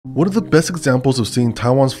One of the best examples of seeing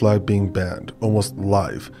Taiwan's flag being banned, almost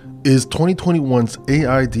live, is 2021's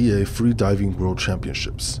AIDA Free Diving World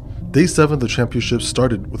Championships. Day 7 of the championships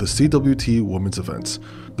started with a CWT women's event.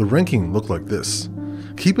 The ranking looked like this.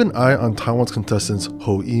 Keep an eye on Taiwan's contestants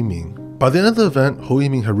Ho Yiming. By the end of the event, Ho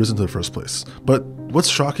Yiming had risen to first place. But what's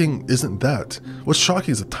shocking isn't that. What's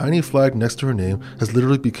shocking is a tiny flag next to her name has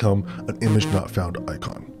literally become an image not found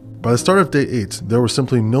icon. By the start of day 8, there were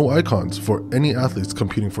simply no icons for any athletes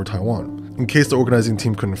competing for Taiwan. In case the organizing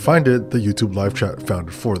team couldn't find it, the YouTube live chat found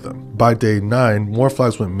it for them. By day 9, more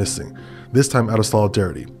flags went missing, this time out of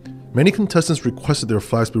solidarity. Many contestants requested their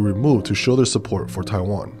flags be removed to show their support for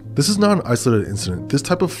Taiwan. This is not an isolated incident. This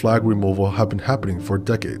type of flag removal had been happening for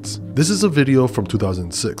decades. This is a video from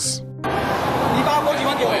 2006.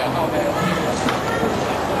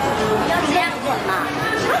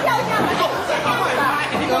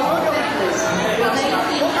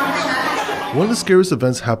 One of the scariest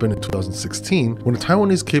events happened in 2016 when a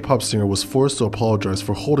Taiwanese K-pop singer was forced to apologize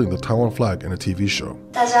for holding the Taiwan flag in a TV show.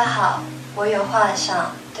 大家好，我有话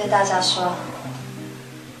想对大家说。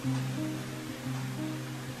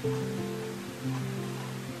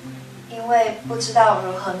因为不知道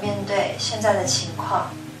如何面对现在的情况，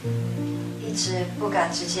一直不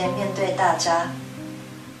敢直接面对大家，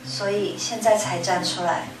所以现在才站出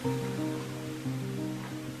来。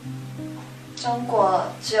中国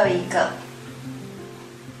只有一个。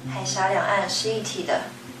 海峡两岸是一体的，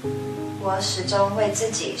我始终为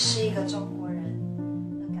自己是一个中国人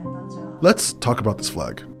而感到骄傲。 Let's talk about this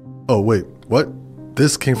flag. Oh wait, what?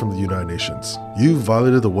 This came from the United Nations. You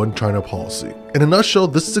violated the One China policy. In a nutshell,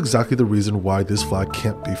 this is exactly the reason why this flag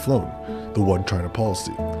can't be flown. The One China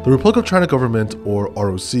policy. The Republic of China government, or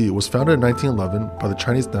ROC, was founded in 1911 by the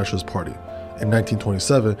Chinese Nationalist Party. In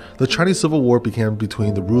 1927, the Chinese Civil War began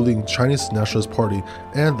between the ruling Chinese Nationalist Party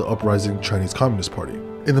and the uprising Chinese Communist Party.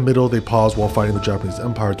 In the middle, they paused while fighting the Japanese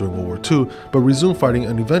Empire during World War II, but resumed fighting,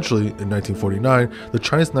 and eventually, in 1949, the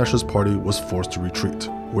Chinese Nationalist Party was forced to retreat.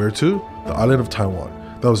 Where to? The island of Taiwan,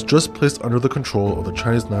 that was just placed under the control of the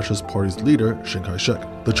Chinese Nationalist Party's leader, Chiang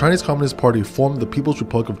Kai-shek. The Chinese Communist Party formed the People's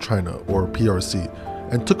Republic of China, or PRC,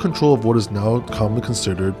 and took control of what is now commonly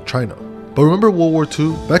considered China. But remember World War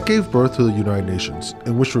II? That gave birth to the United Nations,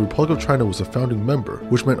 in which the Republic of China was a founding member,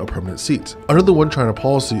 which meant a permanent seat. Under the One China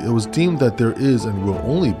policy, it was deemed that there is and will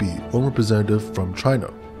only be one representative from China,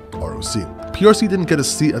 ROC. PRC didn't get a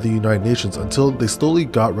seat at the United Nations until they slowly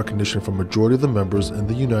got recognition from majority of the members in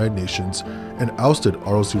the United Nations and ousted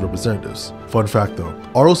ROC representatives. Fun fact though,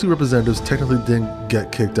 ROC representatives technically didn't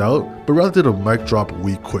get kicked out, but rather did a mic drop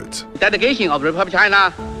 "we quit." Delegation of the Republic of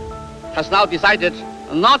China has now decided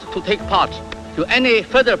not to take part to any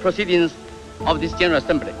further proceedings of this General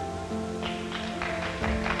Assembly.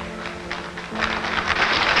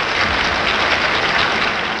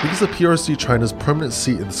 Because the PRC China's permanent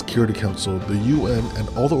seat in the Security Council, the UN and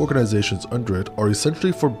all the organizations under it are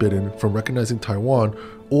essentially forbidden from recognizing Taiwan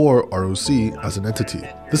or ROC as an entity.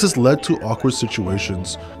 This has led to awkward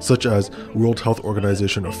situations such as World Health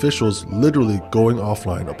Organization officials literally going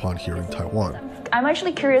offline upon hearing Taiwan. I'm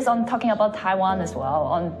actually curious on talking about Taiwan as well,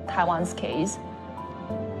 on Taiwan's case.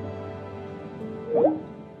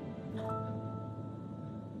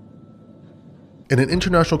 In an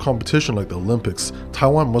international competition like the Olympics,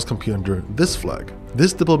 Taiwan must compete under this flag.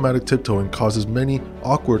 This diplomatic tiptoeing causes many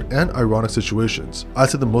awkward and ironic situations. I'd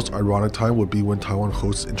say the most ironic time would be when Taiwan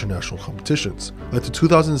hosts international competitions, like the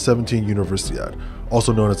 2017 Universiade,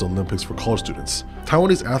 also known as the Olympics for college students.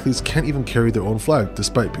 Taiwanese athletes can't even carry their own flag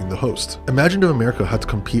despite being the host. Imagine if America had to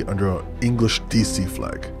compete under an English DC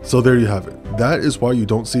flag. So there you have it. That is why you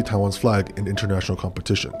don't see Taiwan's flag in international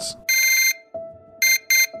competitions.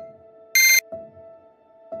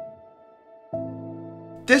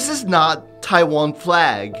 This is not Taiwan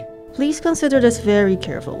flag. Please consider this very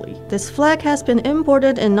carefully. This flag has been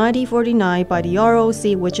imported in 1949 by the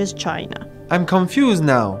ROC, which is China. I'm confused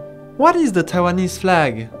now. What is the Taiwanese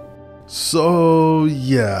flag? So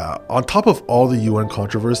yeah, on top of all the UN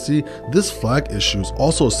controversy, this flag issue is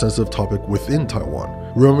also a sensitive topic within Taiwan.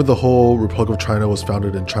 Remember the whole Republic of China was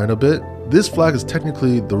founded in China bit? This flag is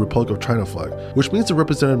technically the Republic of China flag, which means it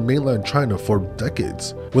represented mainland China for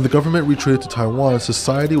decades. When the government retreated to Taiwan,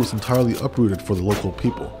 society was entirely uprooted for the local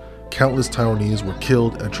people. Countless Taiwanese were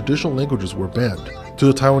killed and traditional languages were banned. To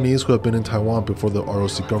the Taiwanese who have been in Taiwan before the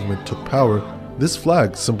ROC government took power, this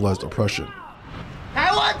flag symbolized oppression.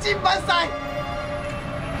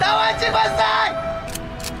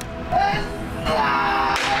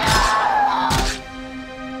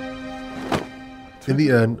 In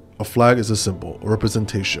the end, a flag is a symbol, a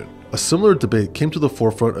representation. A similar debate came to the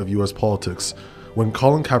forefront of US politics when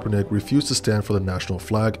Colin Kaepernick refused to stand for the national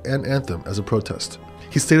flag and anthem as a protest.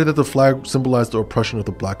 He stated that the flag symbolized the oppression of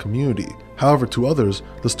the black community. However, to others,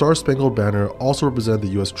 the Star-Spangled Banner also represented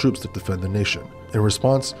the US troops that defend the nation. In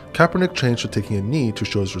response, Kaepernick changed to taking a knee to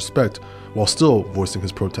show his respect while still voicing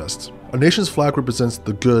his protests. A nation's flag represents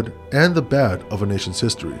the good and the bad of a nation's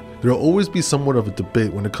history. There will always be somewhat of a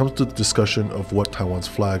debate when it comes to the discussion of what Taiwan's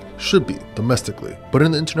flag should be domestically. But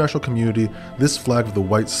in the international community, this flag of the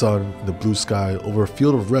white sun and the blue sky over a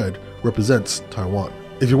field of red represents Taiwan.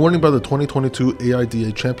 If you're wondering about the 2022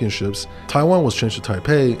 AIDA Championships, Taiwan was changed to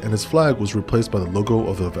Taipei and its flag was replaced by the logo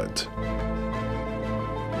of the event.